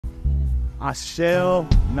I shall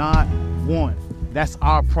not want. That's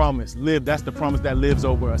our promise. That's the promise that lives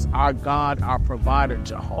over us. Our God, our provider,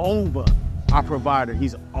 Jehovah, our provider.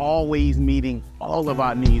 He's always meeting all of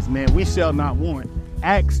our needs. Man, we shall not want.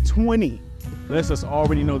 Acts 20 lets us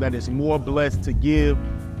already know that it's more blessed to give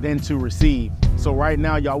than to receive. So right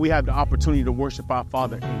now, y'all, we have the opportunity to worship our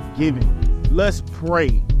Father in giving. Let's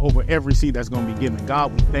pray over every seed that's going to be given.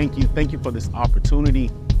 God, we thank you. Thank you for this opportunity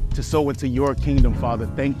to sow into your kingdom, Father.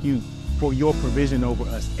 Thank you for your provision over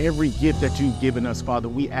us. Every gift that you've given us, Father,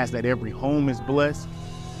 we ask that every home is blessed.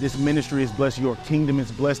 This ministry is blessed. Your kingdom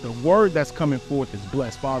is blessed. The word that's coming forth is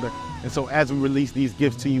blessed, Father. And so as we release these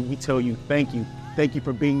gifts to you, we tell you, thank you. Thank you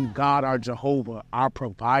for being God, our Jehovah, our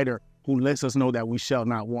provider, who lets us know that we shall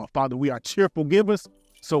not want. Father, we are cheerful givers,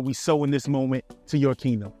 so we sow in this moment to your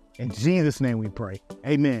kingdom. In Jesus' name we pray.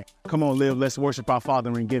 Amen. Come on, Live. Let's worship our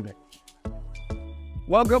Father in giving.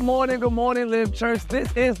 Well, good morning, Live Church.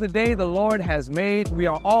 This is the day the Lord has made. We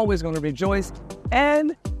are always going to rejoice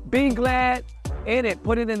and be glad in it.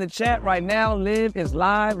 Put it in the chat right now. Live is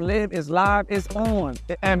live. Live is live. It's on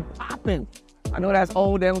and popping. I know that's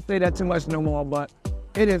old. They don't say that too much no more, but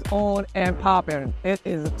it is on and popping. It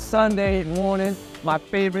is Sunday morning, my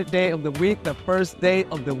favorite day of the week, the first day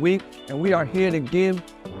of the week, and we are here to give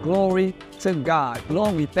glory to God.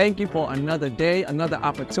 Lord, we thank you for another day, another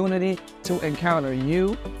opportunity to encounter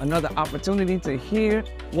you, another opportunity to hear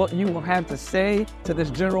what you will have to say to this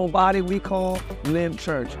general body we call Live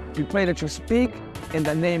Church. We pray that you speak in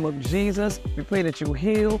the name of Jesus. We pray that you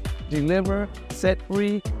heal, deliver, set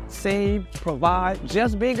free, save, provide.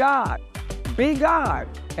 Just be God. Be God,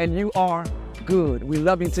 and you are good. We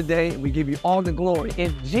love you today. We give you all the glory.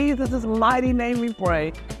 In Jesus' mighty name we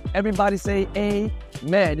pray. Everybody say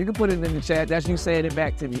amen. You can put it in the chat. That's you saying it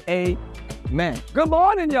back to me. Amen. Good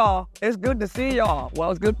morning, y'all. It's good to see y'all.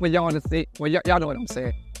 Well, it's good for y'all to see. Well, y'all know what I'm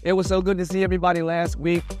saying. It was so good to see everybody last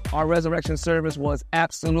week. Our resurrection service was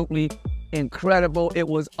absolutely incredible. It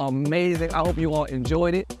was amazing. I hope you all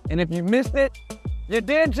enjoyed it. And if you missed it, you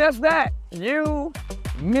did just that. You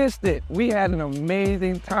missed it. We had an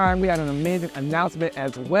amazing time. We had an amazing announcement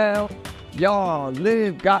as well. Y'all,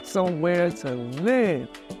 Live got somewhere to live.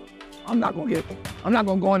 I'm not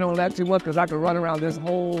gonna go into that too much because I could run around this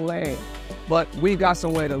whole land. But we got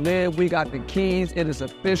somewhere to live. We got the keys. It is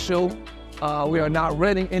official. We are not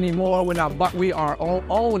renting anymore. We are all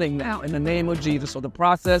owning now in the name of Jesus. So the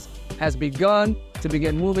process has begun to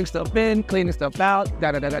begin moving stuff in, cleaning stuff out,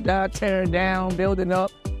 tearing down, building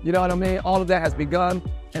up. You know what I mean? All of that has begun.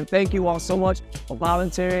 And thank you all so much for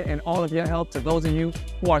volunteering and all of your help. To those of you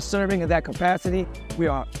who are serving in that capacity, we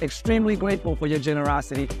are extremely grateful for your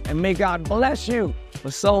generosity. And may God bless you for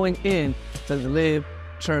sowing in to the Live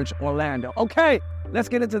Church Orlando. Okay, let's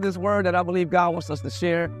get into this word that I believe God wants us to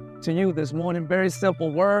share to you this morning. Very simple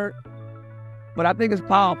word, but I think it's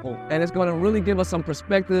powerful. And it's going to really give us some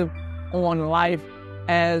perspective on life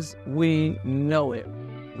as we know it.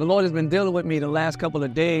 The Lord has been dealing with me the last couple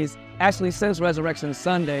of days, actually since Resurrection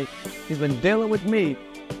Sunday. He's been dealing with me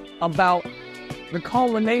about the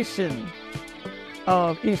culmination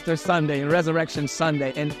of Easter Sunday and Resurrection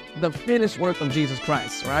Sunday and the finished work of Jesus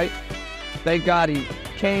Christ, right? Thank God he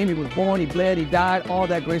came, he was born, he bled, he died, all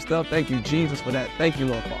that great stuff. Thank you, Jesus, for that. Thank you,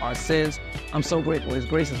 Lord, for our sins. I'm so grateful his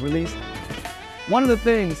grace is released. One of the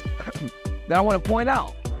things that I want to point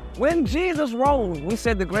out, when Jesus rose, we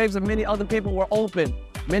said the graves of many other people were open.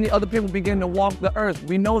 Many other people began to walk the earth.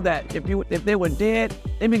 We know that. If they were dead,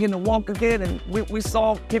 they began to walk again, and we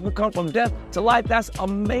saw people come from death to life. That's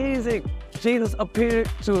amazing. Jesus appeared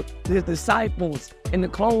to his disciples in the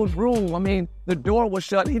closed room. I mean, the door was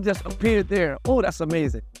shut. He just appeared there. Oh, that's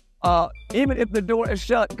amazing. Even if the door is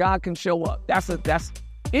shut, God can show up.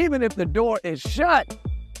 Even if the door is shut,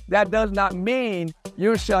 that does not mean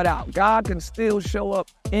you're shut out. God can still show up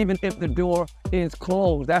even if the door is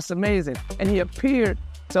closed. That's amazing. And he appeared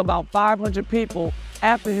to about 500 people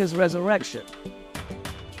after his resurrection.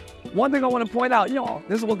 One thing I want to point out, y'all,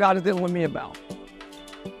 this is what God is dealing with me about.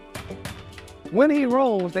 When he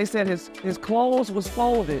rose, they said his clothes was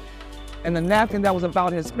folded and the napkin that was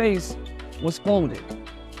about his face was folded.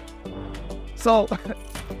 So,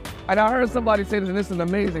 and I heard somebody say this, and this is an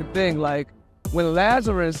amazing thing, like when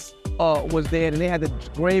Lazarus was dead and they had the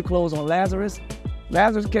grave clothes on Lazarus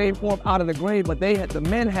came forth out of the grave, but the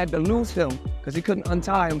men had to loose him because he couldn't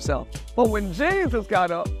untie himself. But when Jesus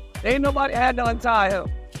got up, ain't nobody had to untie him.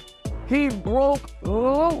 He broke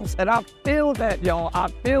loose. And I feel that, y'all. I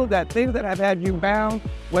feel that things that have had you bound,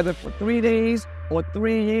 whether for 3 days or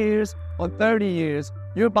 3 years or 30 years,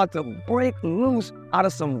 you're about to break loose out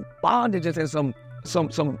of some bondages and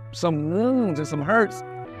some wounds and some hurts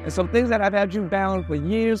And some things that have had you bound for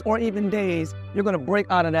years or even days, you're going to break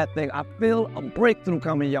out of that thing. I feel a breakthrough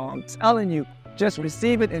coming, y'all. I'm telling you, just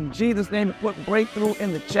receive it in Jesus' name and put breakthrough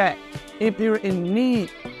in the chat. If you're in need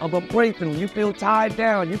of a breakthrough, you feel tied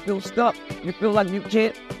down, you feel stuck, you feel like you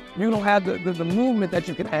don't have the movement that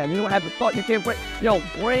you can have. You don't have the thought you can't break. Yo,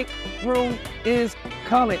 breakthrough is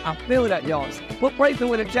coming. I feel that, y'all. Put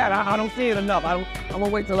breakthrough in the chat. I don't see it enough. I'm going to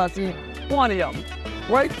wait till I see 20 of them.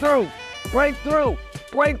 Breakthrough, breakthrough,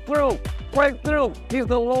 breakthrough, breakthrough. He's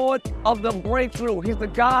the Lord of the breakthrough. He's the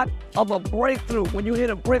God of a breakthrough. When you hit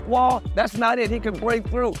a brick wall, that's not it. He can break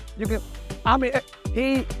through.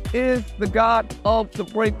 He is the God of the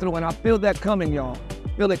breakthrough, and I feel that coming, y'all.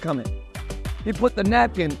 Feel it coming. He put the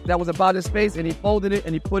napkin that was about his face, and he folded it,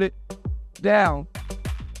 and he put it down.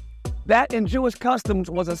 That in Jewish customs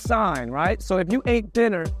was a sign, right? So if you ate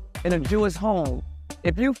dinner in a Jewish home,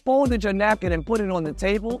 if you folded your napkin and put it on the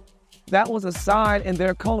table, that was a sign in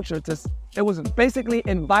their culture. It was basically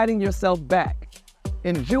inviting yourself back.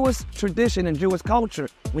 In Jewish tradition and Jewish culture,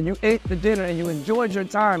 when you ate the dinner and you enjoyed your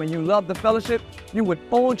time and you loved the fellowship, you would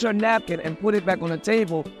fold your napkin and put it back on the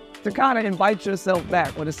table to kind of invite yourself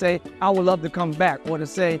back, or to say, I would love to come back, or to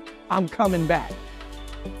say, I'm coming back.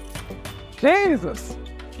 Jesus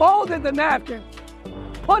folded the napkin,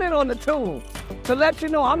 put it on the tomb to let you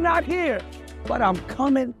know I'm not here, but I'm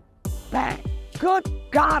coming back. Good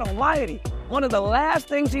God Almighty. One of the last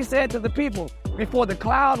things he said to the people before the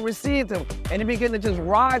cloud received him and he began to just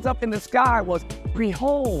rise up in the sky was,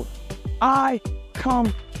 behold, I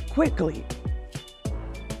come quickly.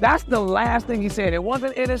 That's the last thing he said. It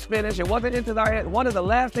wasn't it is finished. It wasn't into our head. One of the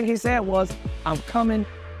last things he said was, I'm coming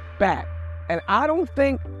back. And I don't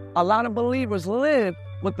think a lot of believers live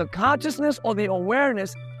with the consciousness or the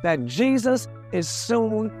awareness that Jesus is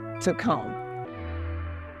soon to come.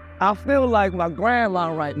 I feel like my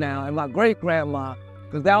grandma right now and my great-grandma,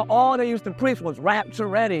 because now all they used to preach was rapture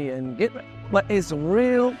ready and get ready. But it's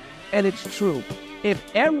real and it's true. If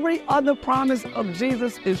every other promise of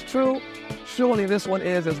Jesus is true, surely this one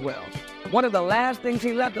is as well. One of the last things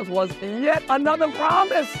he left us was yet another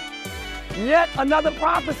promise, yet another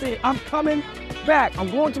prophecy. I'm coming back.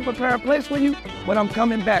 I'm going to prepare a place for you, but I'm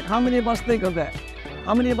coming back. How many of us think of that?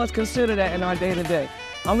 How many of us consider that in our day-to-day?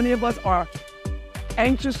 How many of us are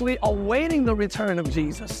anxiously awaiting the return of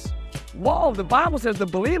Jesus? Whoa, the Bible says the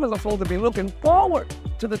believers are supposed to be looking forward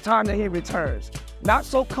to the time that he returns. Not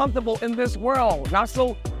so comfortable in this world, not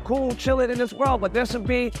so cool, chilling in this world, but there should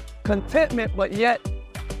be contentment, but yet,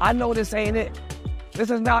 I know this ain't it.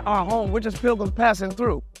 This is not our home. We're just pilgrims passing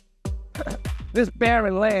through. This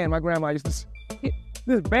barren land, my grandma used to say,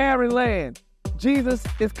 this barren land. Jesus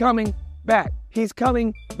is coming back. He's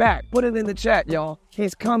coming back. Put it in the chat, y'all.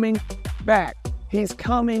 He's coming back. He's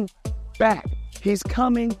coming back. He's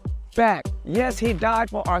coming back. Yes, he died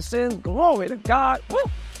for our sins. Glory to God. Woo!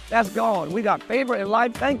 That's gone. We got favor in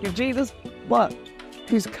life. Thank you, Jesus. But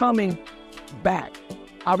he's coming back.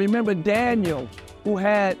 I remember Daniel, who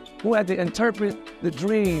had to interpret the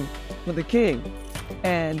dream for the king.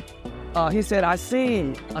 And he said, I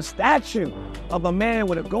see a statue of a man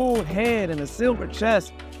with a gold head and a silver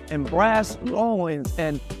chest and brass loins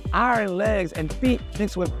and iron legs and feet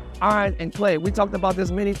mixed with iron and clay. We talked about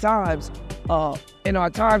this many times in our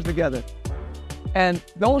times together. And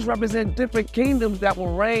those represent different kingdoms that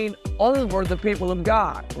will reign over the people of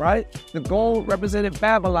God, right? The gold represented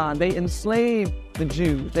Babylon. They enslaved the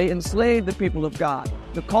Jews. They enslaved the people of God.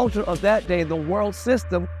 The culture of that day, the world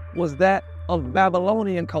system, was that of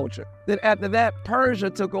Babylonian culture. Then after that, Persia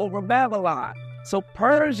took over Babylon. So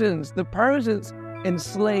the Persians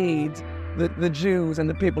enslaved the Jews and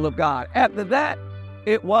the people of God. After that,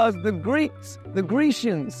 it was the Greeks, the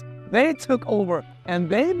Grecians. They took over and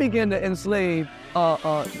they began to enslave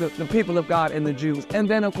the people of God and the Jews. And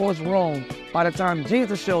then, of course, Rome. By the time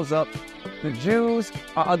Jesus shows up, the Jews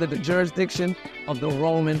are under the jurisdiction of the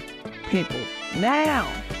Roman people.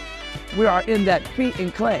 Now, we are in that feet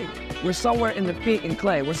and clay. We're somewhere in the feet and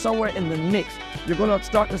clay. We're somewhere in the mix. You're going to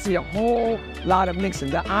start to see a whole lot of mixing.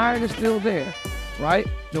 The iron is still there, right?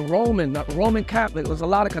 The Roman Catholic, there's a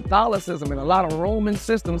lot of Catholicism and a lot of Roman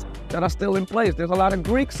systems that are still in place. There's a lot of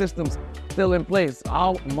Greek systems still in place.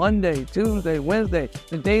 Monday, Tuesday, Wednesday,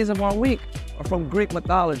 the days of our week are from Greek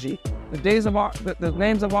mythology. The days of the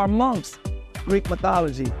names of our monks, Greek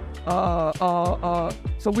mythology.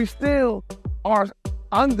 So we still are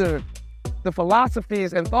under the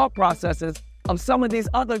philosophies and thought processes of some of these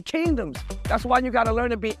other kingdoms. That's why you got to learn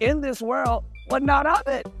to be in this world, but not of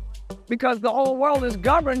it. Because the whole world is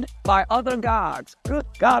governed by other gods. Good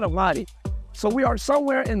God Almighty. So we are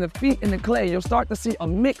somewhere in the feet in the clay. You'll start to see a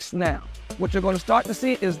mix now. What you're going to start to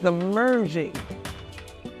see is the merging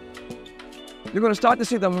You're going to start to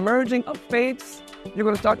see the merging of faiths. You're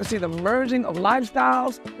going to start to see the merging of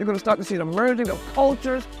lifestyles. You're going to start to see the merging of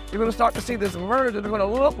cultures. You're going to start to see this merge. It's going to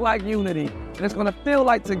look like unity, and it's going to feel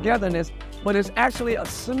like togetherness, but it's actually a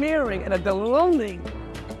smearing and a diluting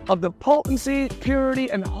of the potency, purity,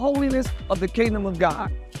 and holiness of the kingdom of God.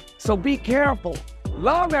 So be careful.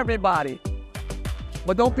 Love everybody,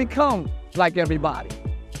 but don't become like everybody,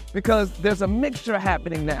 because there's a mixture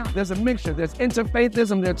happening now. There's a mixture. There's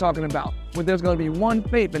interfaithism they're talking about, where there's going to be one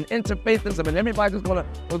faith and interfaithism, and everybody's just going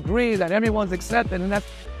to agree that everyone's accepted, and that's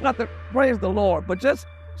not the praise the Lord. But just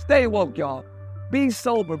stay woke, y'all. Be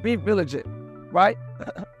sober, be vigilant, right?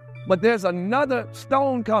 But there's another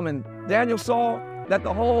stone coming. Daniel saw that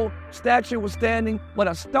the whole statue was standing, but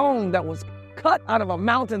a stone that was cut out of a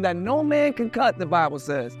mountain that no man can cut, the Bible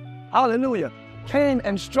says. Hallelujah. Came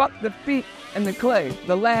and struck the feet and the clay,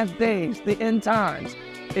 the last days, the end times.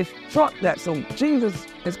 It struck that. So Jesus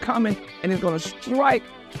is coming, and he's going to strike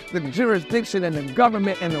the jurisdiction and the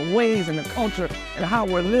government and the ways and the culture and how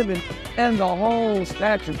we're living. And the whole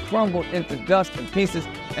statue crumbled into dust and pieces,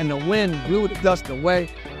 and the wind blew the dust away.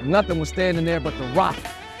 Nothing was standing there but the rock,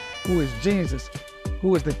 who is Jesus,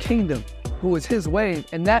 who is the kingdom, who is his way,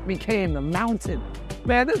 and that became the mountain.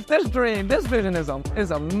 Man, this dream, this vision is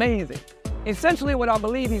amazing. Essentially, what I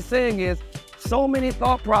believe he's saying is so many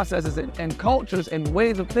thought processes and cultures and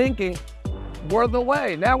ways of thinking were the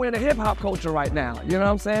way. Now we're in a hip-hop culture right now. You know what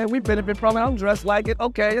I'm saying? We benefit from it. I'm dressed like it.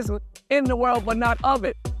 Okay, it's in the world, but not of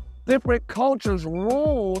it. Different cultures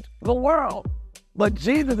ruled the world. But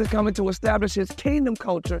Jesus is coming to establish his kingdom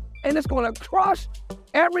culture, and it's going to crush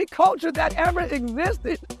every culture that ever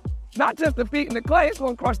existed. Not just the feet and the clay. It's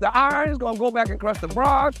going to crush the iron. It's going to go back and crush the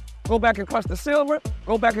bronze, go back and crush the silver,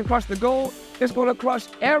 go back and crush the gold. It's going to crush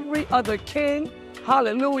every other king.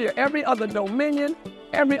 Hallelujah. Every other dominion,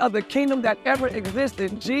 every other kingdom that ever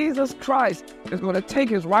existed. Jesus Christ is going to take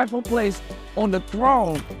his rightful place on the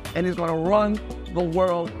throne, and he's going to run the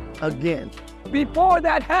world again. Before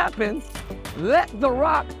that happens, let the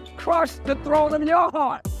rock crush the throne of your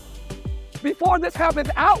heart. Before this happens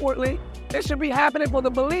outwardly, it should be happening for the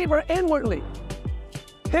believer inwardly.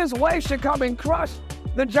 His way should come and crush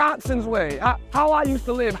the Johnson's way. How I used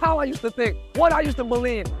to live, how I used to think, what I used to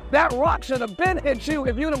believe. That rock should have been hit you.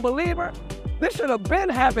 If you're the believer, this should have been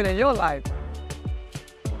happening in your life.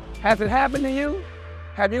 Has it happened to you?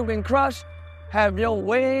 Have you been crushed? Have your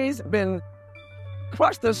ways been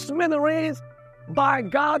crushed to smithereens by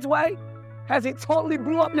God's way? Has he totally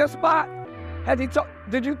blew up your spot?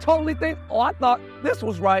 Did you totally think, oh, I thought this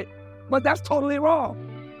was right? But that's totally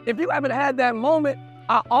wrong. If you haven't had that moment,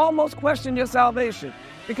 I almost question your salvation,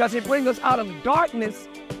 because he brings us out of darkness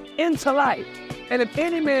into light. And if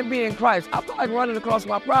any man be in Christ, I feel like running across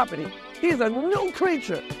my property. He's a new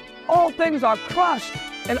creature. All things are crushed,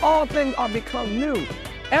 and all things are become new.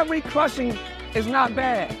 Every crushing is not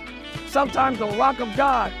bad. Sometimes the rock of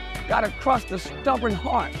God got to crush the stubborn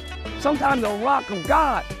heart. Sometimes the rock of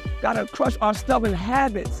God got to crush our stubborn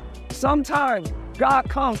habits. Sometimes God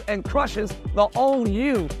comes and crushes the old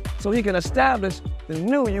you so he can establish the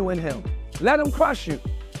new you in him. Let him crush you.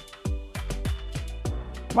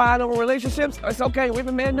 Crying over relationships, it's okay. We've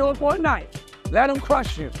been men do it for a night. Let him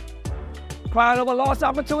crush you. Crying over lost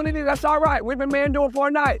opportunity, that's all right. We've been men do it for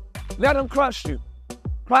a night. Let him crush you.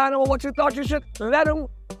 Crying over what you thought you should, let him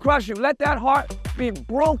crush you. Let that heart be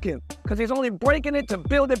broken, because he's only breaking it to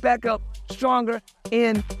build it back up stronger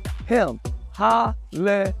in him.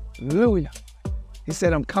 Hallelujah. He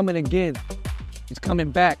said, I'm coming again. He's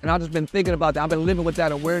coming back. And I've just been thinking about that. I've been living with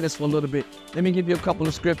that awareness for a little bit. Let me give you a couple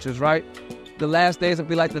of scriptures, right? The last days will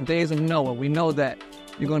be like the days of Noah. We know that.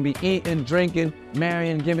 You're going to be eating, drinking,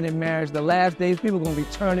 marrying, giving in marriage. The last days, people are going to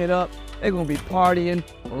be turning it up. They're going to be partying.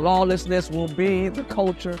 Lawlessness will be the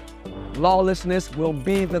culture. Lawlessness will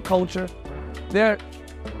be the culture.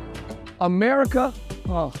 America,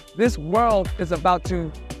 this world is about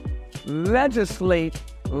to legislate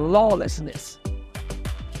lawlessness.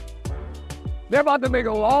 They're about to make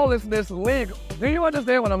lawlessness legal. Do you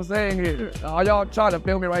understand what I'm saying here? Are y'all trying to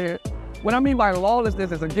feel me right here? What I mean by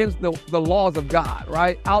lawlessness is against the laws of God,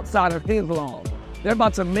 right? Outside of his laws. They're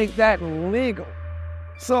about to make that legal.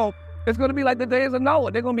 So it's going to be like the days of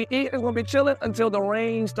Noah. They're going to be eating, it's going to be chilling until the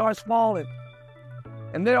rain starts falling.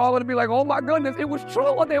 And they're all going to be like, oh my goodness, it was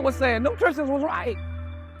true what they were saying. Them Christians was right.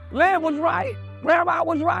 Lamb was right. Grandma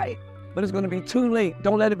was right. But it's going to be too late.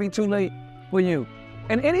 Don't let it be too late for you.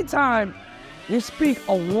 And anytime you speak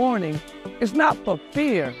a warning, it's not for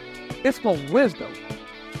fear, it's for wisdom.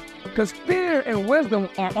 Because fear and wisdom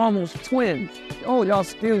are almost twins. Oh, y'all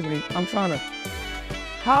excuse me. I'm trying to,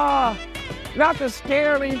 not the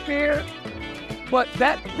scary fear, but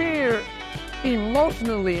that fear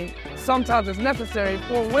emotionally, sometimes it's necessary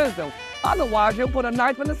for wisdom. Otherwise, you'll put a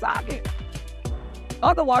knife in the socket.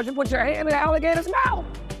 Otherwise, you put your hand in the alligator's mouth.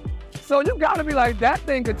 So you gotta be like, that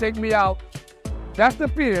thing could take me out. That's the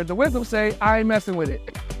fear. The wisdom say, I ain't messing with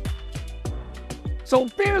it. So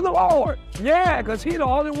fear the Lord. Yeah, because he's the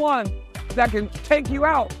only one that can take you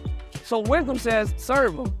out. So wisdom says,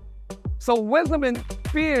 serve him. So wisdom and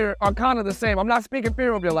fear are kind of the same. I'm not speaking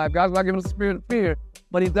fear of your life, guys. I'm not giving us the spirit of fear.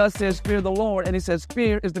 But he does say, fear the Lord. And he says,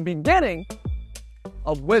 fear is the beginning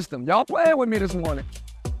of wisdom. Y'all playing with me this morning.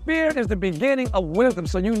 Fear is the beginning of wisdom.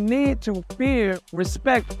 So you need to fear,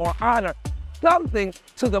 respect, or honor something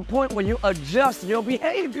to the point where you adjust your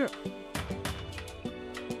behavior.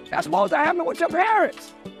 That's supposed to happen with your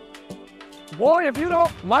parents. Boy, if you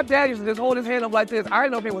don't, my dad used to just hold his hand up like this. I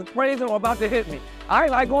didn't know if he was praising or about to hit me. I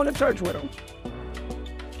ain't like going to church with him.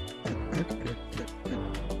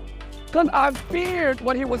 Because I feared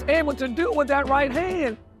what he was able to do with that right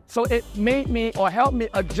hand. So it made me or helped me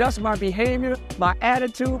adjust my behavior, my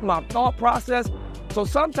attitude, my thought process. So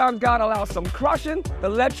sometimes God allows some crushing to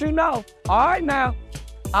let you know, all right now,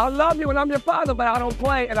 I love you and I'm your father, but I don't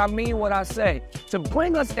play and I mean what I say. To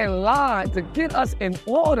bring us in line, to get us in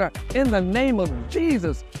order in the name of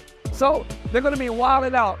Jesus. So they're going to be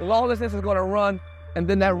wilding out. Lawlessness is going to run, and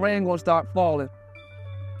then that rain going to start falling.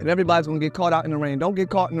 And everybody's going to get caught out in the rain. Don't get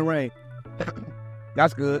caught in the rain.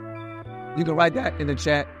 That's good. You can write that in the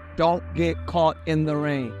chat. Don't get caught in the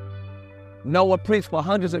rain. Noah preached for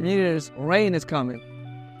hundreds of years, rain is coming.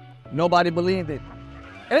 Nobody believed it.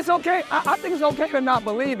 And it's okay. I think it's okay to not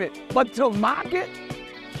believe it. But to mock it,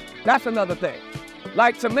 that's another thing.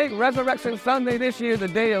 Like to make Resurrection Sunday this year the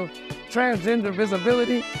day of transgender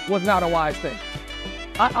visibility was not a wise thing.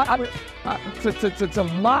 To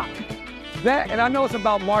mock that, and I know it's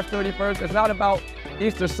about March 31st. It's not about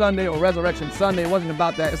Easter Sunday or Resurrection Sunday. It wasn't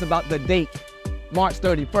about that. It's about the date, March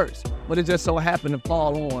 31st. But it just so happened to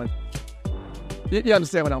fall on. You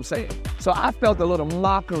understand what I'm saying? So I felt a little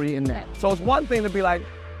mockery in that. So it's one thing to be like,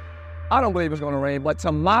 I don't believe it's going to rain, but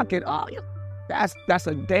to mock it, oh, that's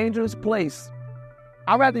a dangerous place.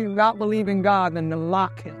 I'd rather you not believe in God than to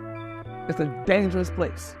mock him. It's a dangerous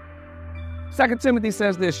place. 2 Timothy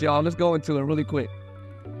says this, y'all. Let's go into it really quick.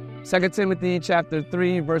 2 Timothy chapter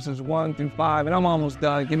 3, verses 1 through 5, and I'm almost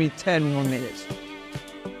done. Give me 10 more minutes.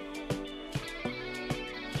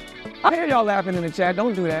 I hear y'all laughing in the chat.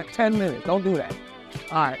 Don't do that. 10 minutes. Don't do that.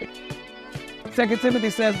 All right. 2 Timothy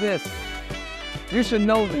says this. You should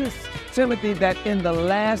know this, Timothy, that in the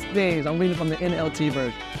last days, I'm reading from the NLT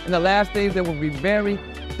version, in the last days there will be very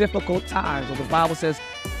difficult times. Or the Bible says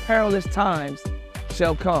perilous times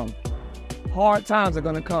shall come. Hard times are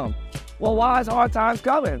going to come. Well, why is hard times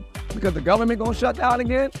coming? Because the government going to shut down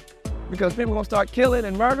again? Because people going to start killing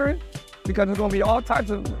and murdering? Because there's going to be all types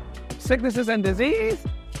of sicknesses and disease?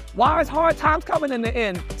 Why is hard times coming in the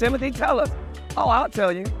end? Timothy, tell us. Oh, I'll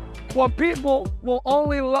tell you. For people will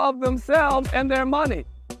only love themselves and their money.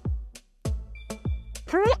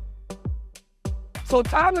 So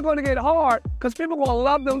times are going to get hard because people are going to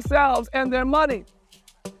love themselves and their money.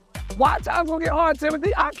 Why times going to get hard,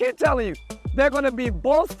 Timothy? I can't tell you. They're going to be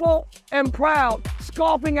boastful and proud,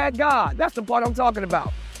 scoffing at God. That's the part I'm talking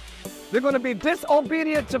about. They're going to be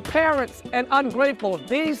disobedient to parents and ungrateful.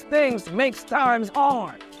 These things makes times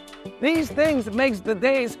hard. These things makes the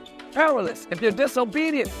days perilous. If you're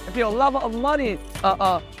disobedient, if you're a lover of money,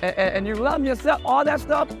 and you love yourself, all that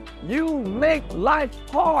stuff, you make life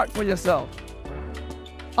hard for yourself.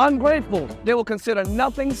 Ungrateful, they will consider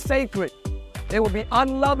nothing sacred. They will be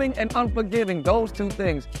unloving and unforgiving, those two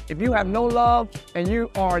things. If you have no love and you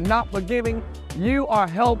are not forgiving, you are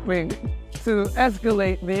helping to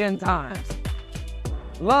escalate the end times.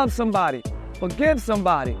 Love somebody, forgive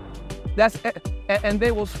somebody. And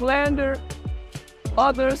they will slander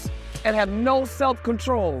others and have no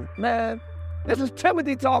self-control. Man, this is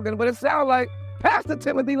Timothy talking, but it sounds like Pastor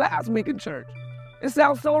Timothy last week in church. It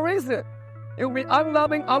sounds so recent. It will be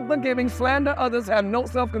unloving, unforgiving, slander others, have no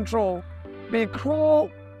self-control, be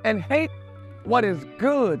cruel, and hate what is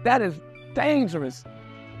good. That is dangerous.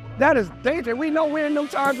 That is dangerous. We know we're in them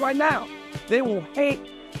times right now. They will hate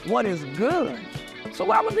what is good. So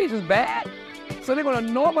why would be just bad? So they're going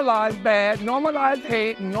to normalize bad, normalize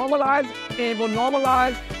hate, normalize evil,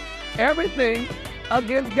 normalize everything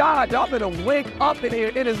against God. Y'all better wake up in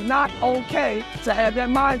here. It is not okay to have that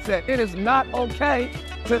mindset. It is not okay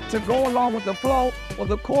to go along with the flow or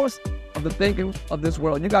the course of the thinking of this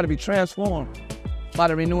world. You got to be transformed by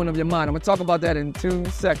the renewing of your mind. I'm going to talk about that in 2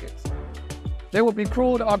 seconds. They will be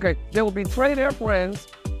cruel. They will betray their friends.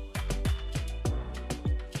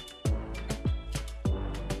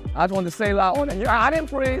 I just wanted to say loud on that. I didn't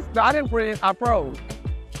freeze. I froze.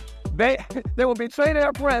 They will betray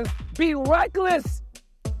their friends, be reckless.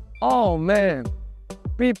 Oh, man.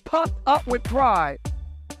 Be puffed up with pride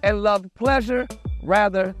and love pleasure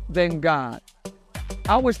rather than God.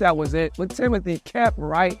 I wish that was it. But Timothy kept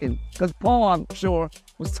writing, because Paul, I'm sure,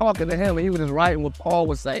 was talking to him, and he was just writing what Paul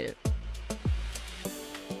was saying.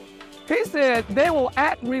 He said they will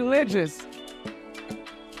act religious,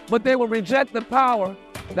 but they will reject the power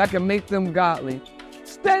that can make them godly.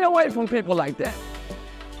 Stay away from people like that.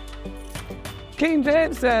 King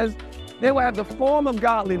James says they will have the form of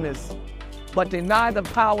godliness, but deny the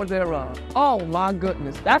power thereof. Oh my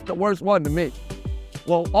goodness, that's the worst one to me.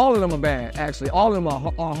 Well, all of them are bad, actually. All of them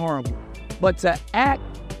are horrible. But to act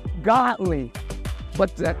godly,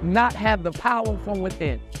 but to not have the power from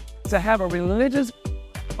within. To have a religious,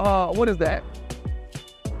 what is that?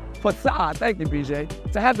 Facade, thank you,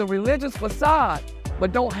 BJ. To have the religious facade,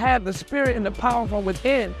 but don't have the spirit and the power from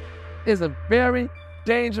within is a very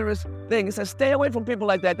dangerous thing. It says stay away from people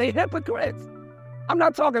like that. They hypocrites. I'm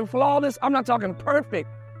not talking flawless. I'm not talking perfect.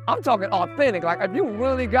 I'm talking authentic. Like if you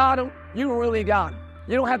really got them, you really got them.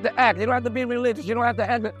 You don't have to act. You don't have to be religious. You don't have to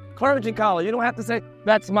have the clergy collar. You don't have to say,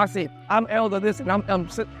 that's my seat. I'm elder this and I'm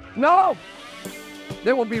no.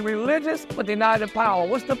 They will be religious, but deny the power.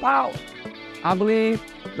 What's the power? I believe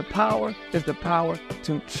the power is the power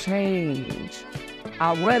to change.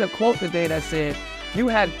 I read a quote today that said, you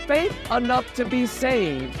had faith enough to be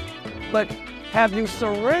saved, but have you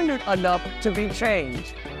surrendered enough to be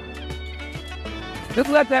changed? Just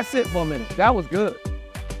let that sit for a minute. That was good.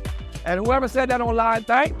 And whoever said that online,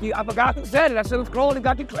 thank you. I forgot who said it. I should have scrolled and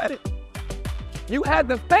got you credit. You had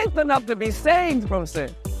the faith enough to be saved from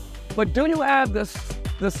sin, but do you have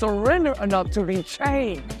the surrender enough to be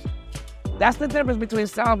changed? That's the difference between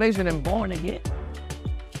salvation and born again.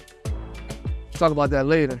 Talk about that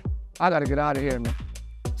later. I gotta get out of here, man.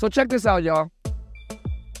 So check this out, y'all.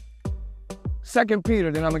 2 Peter,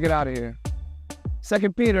 then I'm gonna get out of here.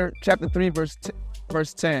 2 Peter chapter 3, verse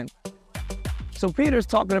 10. So Peter's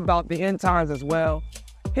talking about the end times as well.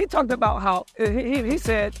 He talked about how, he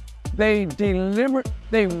said, what did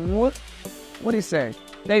he say?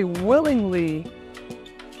 They were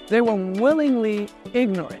willingly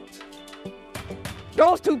ignorant.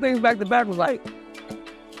 Those two things back to back was like,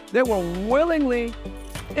 they were willingly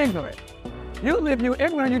ignorant. If you're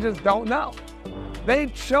ignorant, you just don't know. They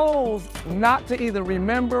chose not to either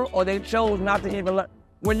remember or they chose not to even learn.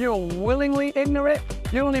 When you're willingly ignorant,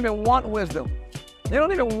 you don't even want wisdom. You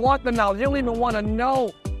don't even want the knowledge. You don't even want to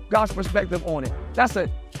know God's perspective on it. That's a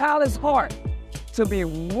callous heart to be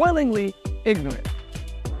willingly ignorant.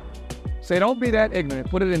 Say, don't be that ignorant.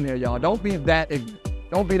 Put it in there, y'all. Don't be that ignorant.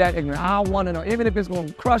 Don't be that ignorant. I want to know, even if it's going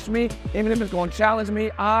to crush me, even if it's going to challenge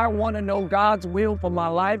me, I want to know God's will for my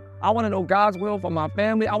life. I want to know God's will for my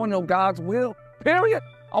family. I want to know God's will, period.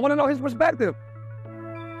 I want to know his perspective.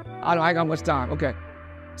 I ain't got much time. Okay.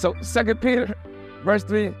 So 2 Peter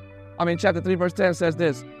chapter 3, verse 10 says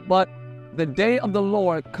this, but the day of the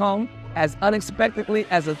Lord come as unexpectedly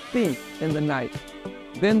as a thief in the night.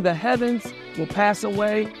 Then the heavens will pass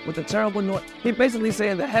away with a terrible noise. He's basically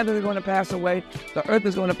saying the heavens are going to pass away, the earth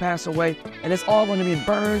is going to pass away, and it's all going to be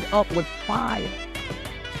burned up with fire.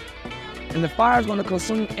 And the fire is going to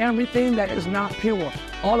consume everything that is not pure.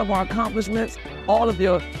 All of our accomplishments, all of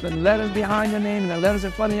the letters behind your name and the letters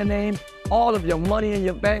in front of your name, all of your money in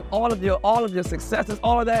your bank, all of your successes,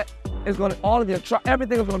 all of that is going to,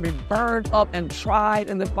 everything is going to be burned up and tried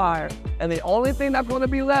in the fire. And the only thing that's going to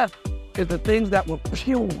be left is the things that were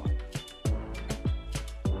pure.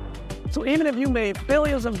 So even if you made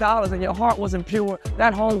billions of dollars and your heart wasn't pure,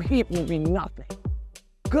 that whole heap will be nothing.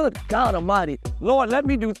 Good God Almighty. Lord, let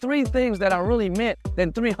me do 3 things that I really meant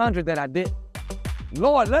than 300 that I did.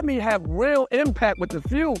 Lord, let me have real impact with the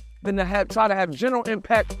few than to try to have general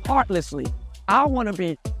impact heartlessly. I want to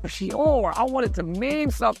be pure. I want it to mean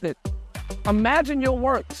something. Imagine your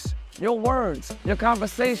works, your words, your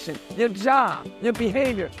conversation, your job, your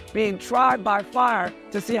behavior being tried by fire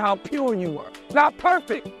to see how pure you were. Not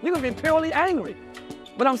perfect. You're going to be purely angry.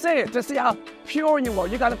 But I'm saying, to see how pure you are.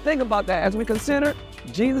 You got to think about that as we consider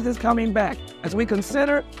Jesus is coming back. As we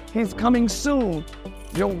consider he's coming soon,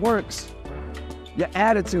 your works, your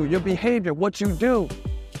attitude, your behavior, what you do,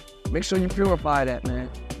 make sure you purify that, man.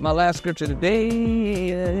 My last scripture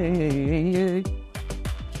today.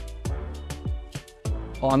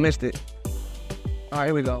 Oh, I missed it. All right,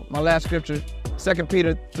 here we go. My last scripture, 2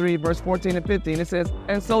 Peter 3, verse 14 and 15. It says,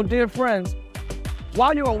 and so, dear friends,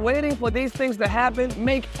 while you are waiting for these things to happen,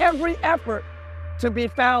 make every effort to be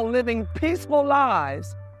found living peaceful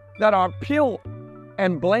lives that are pure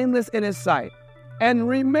and blameless in his sight. And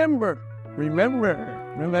remember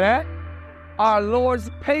that? Our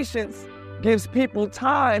Lord's patience gives people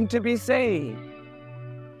time to be saved.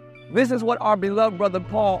 This is what our beloved brother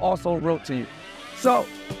Paul also wrote to you. So,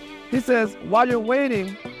 he says, while you're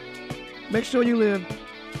waiting, make sure you live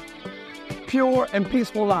pure and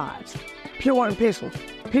peaceful lives. Pure and peaceful.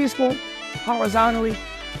 Peaceful horizontally,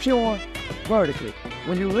 pure vertically.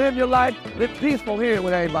 When you live your life, live peaceful here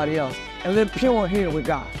with everybody else and live pure here with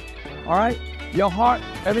God. All right? Your heart,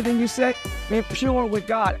 everything you say, be pure with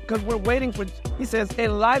God, because we're waiting for, he says,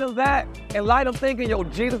 in light of that, in light of thinking, yo,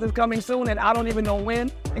 Jesus is coming soon and I don't even know when,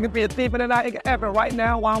 it could be a thief in the night, it could happen right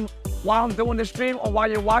now while I'm doing the stream or while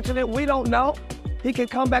you're watching it, we don't know. He can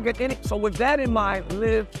come back at any, so with that in mind,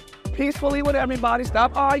 live peacefully with everybody,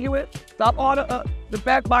 stop arguing, stop all the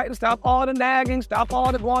backbiting, stop all the nagging, stop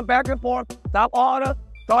all the going back and forth, stop all the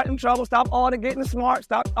starting trouble, stop all the getting smart,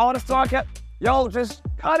 stop all the sarcasm. Yo, just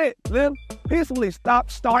cut it, live peacefully,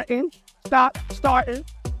 stop starting stuff.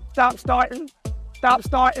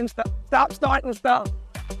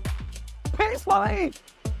 Peacefully.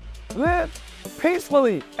 Live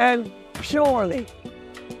peacefully and purely.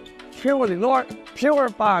 Purely. Lord,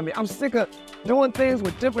 purify me. I'm sick of doing things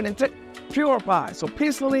with different intent. Purify. So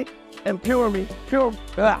peacefully and purely. Purely.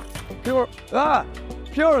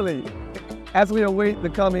 As we await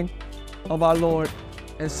the coming of our Lord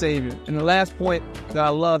and Savior. And the last point that I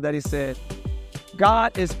love that he said,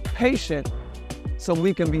 God is patient so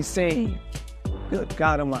we can be saved. Good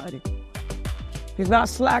God Almighty. He's not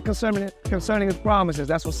slack concerning his promises.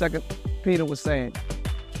 That's what 2 Peter was saying.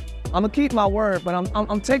 I'm going to keep my word, but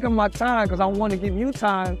I'm taking my time because I want to give you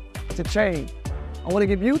time to change. I want to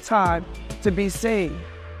give you time to be saved.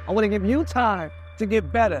 I want to give you time to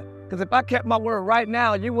get better. Because if I kept my word right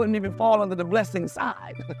now, you wouldn't even fall under the blessing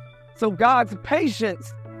side. So God's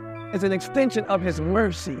patience is an extension of his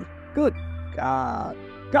mercy. Good God.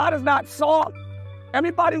 God is not soft.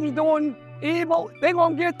 Everybody who's doing evil, they're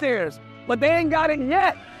going to get theirs. But they ain't got it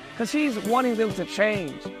yet because he's wanting them to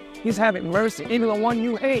change. He's having mercy. Even the one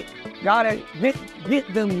you hate, God ain't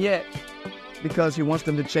get them yet because he wants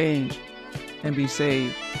them to change and be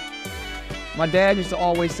saved. My dad used to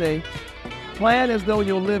always say, plan as though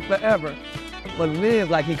you'll live forever, but live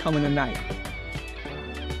like he coming tonight.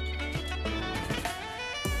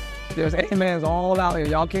 There's amens all out here.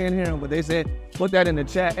 Y'all can't hear them, but they said, put that in the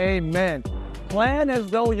chat. Amen. Plan as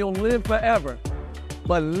though you'll live forever,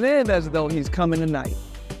 but live as though he's coming tonight.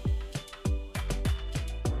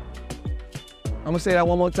 I'm going to say that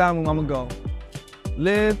one more time and I'm going to go.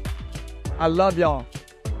 Live. I love y'all.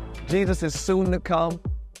 Jesus is soon to come.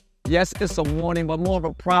 Yes, it's a warning, but more of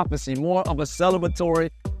a prophecy, more of a celebratory.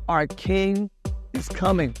 Our King is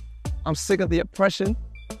coming. I'm sick of the oppression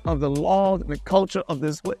of the law and the culture of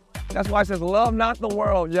this way. That's why it says, love not the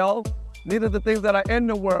world, yo. Neither the things that are in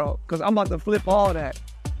the world, because I'm about to flip all that.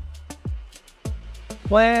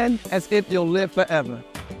 Plan as if you'll live forever,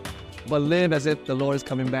 but live as if the Lord is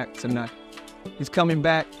coming back tonight. He's coming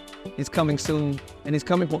back. He's coming soon, and he's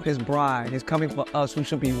coming for his bride. He's coming for us who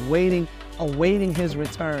should be awaiting his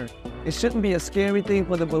return. It shouldn't be a scary thing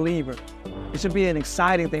for the believer. It should be an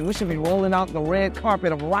exciting thing. We should be rolling out the red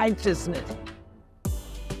carpet of righteousness.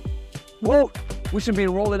 Whoa! We should be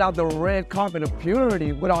rolling out the red carpet of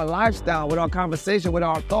purity with our lifestyle, with our conversation, with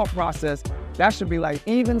our thought process. That should be like,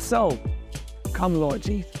 even so, come Lord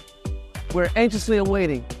Jesus. We're anxiously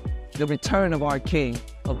awaiting the return of our King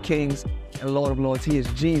of Kings and Lord of Lords. He is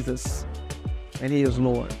Jesus, and he is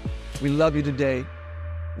Lord. We love you today.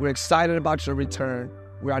 We're excited about your return.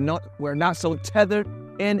 We're not so tethered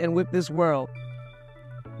in and with this world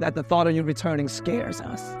that the thought of you returning scares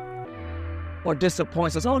us or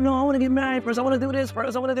disappoints us. Oh no, I want to get married first. I want to do this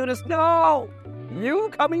first. I want to do this. No, you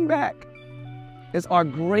coming back is our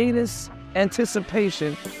greatest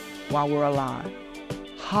anticipation while we're alive.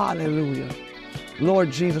 Hallelujah.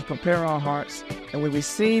 Lord Jesus, prepare our hearts, and we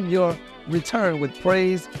receive your return with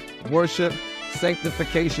praise, worship,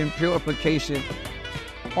 sanctification, purification,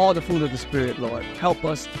 all the fruit of the Spirit, Lord. Help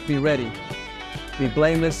us be ready, be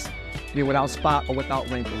blameless, be without spot or without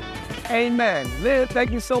wrinkle. Amen. Liv,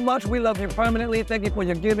 thank you so much. We love you permanently. Thank you for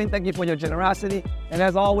your giving. Thank you for your generosity. And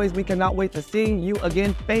as always, we cannot wait to see you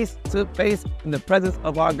again face to face in the presence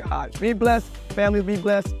of our God. Be blessed. Families, be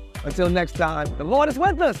blessed. Until next time, the Lord is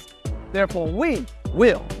with us. Therefore, we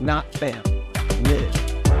will not fail. Live.